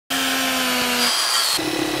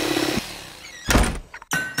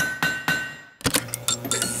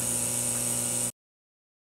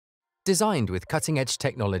Designed with cutting-edge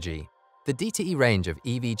technology, the Deta.e range of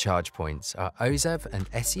EV charge points are OZEV and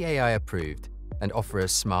SEAI approved and offer a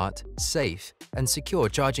smart, safe, and secure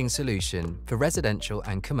charging solution for residential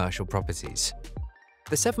and commercial properties.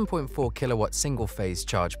 The 7.4 kilowatt single-phase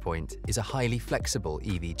charge point is a highly flexible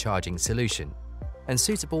EV charging solution and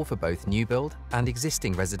suitable for both new build and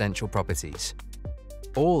existing residential properties.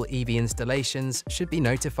 All EV installations should be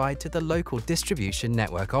notified to the local distribution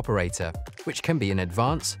network operator, which can be in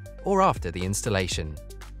advance or after the installation.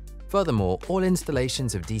 Furthermore, all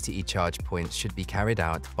installations of Deta.e charge points should be carried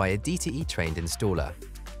out by a Deta.e trained installer.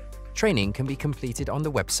 Training can be completed on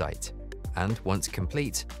the website, and once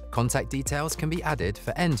complete, contact details can be added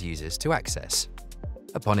for end users to access.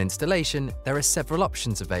 Upon installation, there are several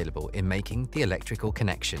options available in making the electrical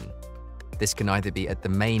connection. This can either be at the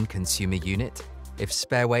main consumer unit, if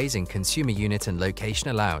spareways in consumer unit and location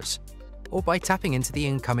allows, or by tapping into the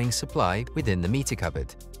incoming supply within the meter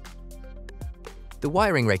cupboard. The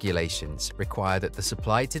wiring regulations require that the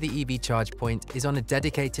supply to the EV charge point is on a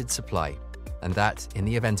dedicated supply, and that, in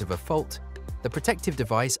the event of a fault, the protective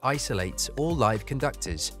device isolates all live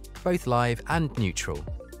conductors, both live and neutral.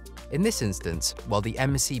 In this instance, while the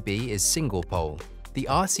MCB is single pole, the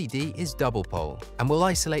RCD is double pole and will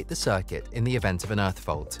isolate the circuit in the event of an earth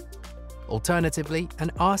fault. Alternatively,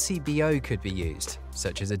 an RCBO could be used,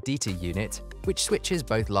 such as a Deta unit, which switches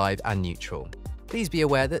both live and neutral. Please be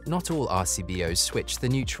aware that not all RCBOs switch the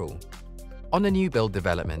neutral. On a new build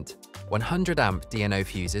development, 100 amp DNO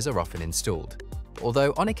fuses are often installed,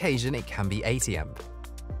 although on occasion it can be 80 amp.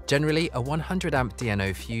 Generally, a 100 amp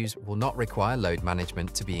DNO fuse will not require load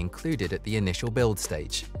management to be included at the initial build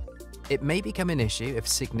stage. It may become an issue if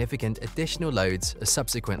significant additional loads are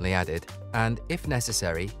subsequently added, and, if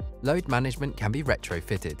necessary, load management can be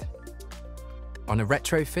retrofitted. On a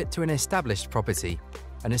retrofit to an established property,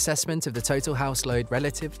 an assessment of the total house load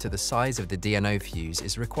relative to the size of the DNO fuse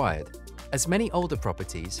is required. As many older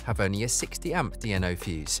properties have only a 60 amp DNO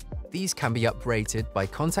fuse, these can be uprated by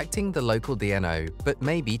contacting the local DNO but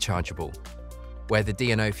may be chargeable. Where the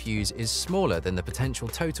DNO fuse is smaller than the potential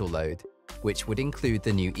total load, which would include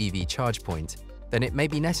the new EV charge point, then it may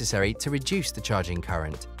be necessary to reduce the charging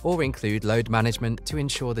current or include load management to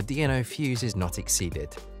ensure the DNO fuse is not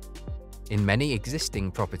exceeded. In many existing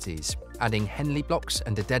properties, adding Henley blocks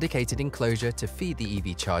and a dedicated enclosure to feed the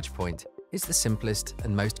EV charge point is the simplest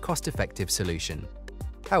and most cost-effective solution.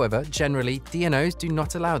 However, generally, DNOs do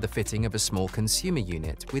not allow the fitting of a small consumer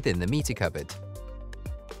unit within the meter cupboard.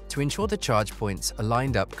 To ensure the charge points are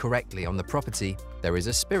lined up correctly on the property, there is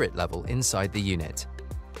a spirit level inside the unit.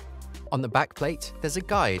 On the backplate, there's a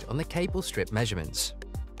guide on the cable strip measurements.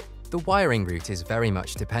 The wiring route is very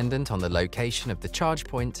much dependent on the location of the charge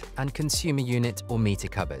point and consumer unit or meter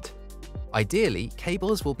cupboard. Ideally,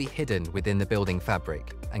 cables will be hidden within the building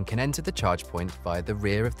fabric and can enter the charge point via the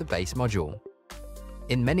rear of the base module.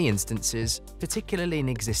 In many instances, particularly in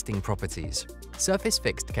existing properties, surface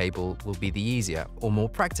fixed cable will be the easier or more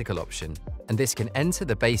practical option, and this can enter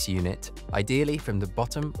the base unit, ideally from the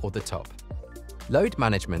bottom or the top. Load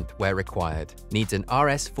management, where required, needs an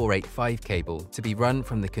RS485 cable to be run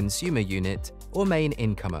from the consumer unit or main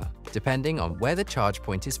incomer, depending on where the charge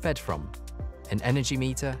point is fed from. An energy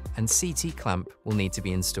meter and CT clamp will need to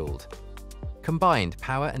be installed. Combined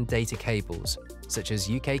power and data cables, such as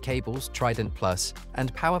UK Cables Trident Plus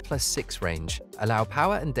and Power Plus 6 range, allow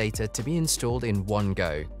power and data to be installed in one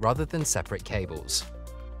go rather than separate cables.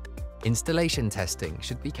 Installation testing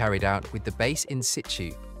should be carried out with the base in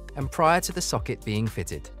situ and prior to the socket being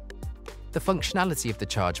fitted. The functionality of the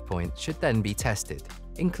charge point should then be tested,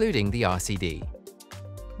 including the RCD.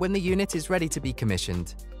 When the unit is ready to be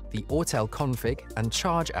commissioned, the Autel config and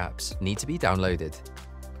charge apps need to be downloaded.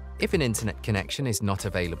 If an internet connection is not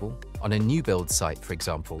available, on a new build site for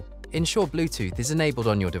example, ensure Bluetooth is enabled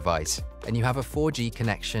on your device and you have a 4G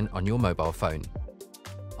connection on your mobile phone.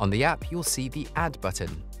 On the app, you'll see the Add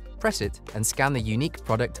button. Press it and scan the unique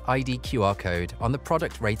product ID QR code on the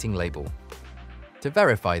product rating label. To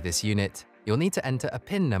verify this unit, you'll need to enter a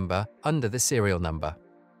PIN number under the serial number.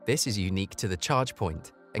 This is unique to the charge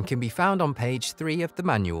point and can be found on page 3 of the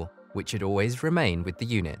manual, which should always remain with the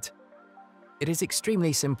unit. It is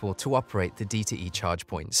extremely simple to operate the Deta.e charge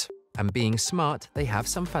points, and being smart, they have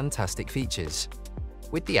some fantastic features.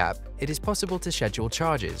 With the app, it is possible to schedule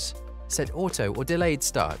charges, set auto or delayed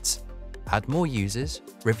starts, add more users,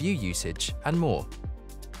 review usage, and more.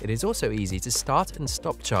 It is also easy to start and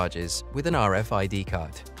stop charges with an RFID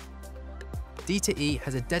card. Deta.e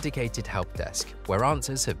has a dedicated help desk where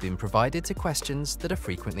answers have been provided to questions that are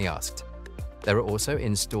frequently asked. There are also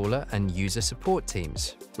installer and user support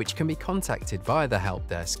teams, which can be contacted via the help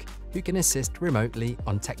desk, who can assist remotely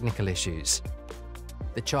on technical issues.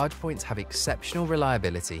 The charge points have exceptional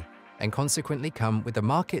reliability and consequently come with a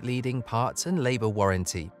market-leading parts and labour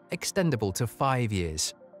warranty, extendable to 5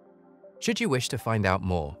 years. Should you wish to find out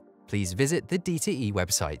more, please visit the Deta.e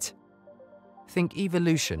website. Think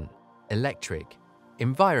evolution, electric,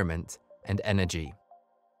 environment and energy.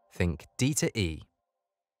 Think Deta.e.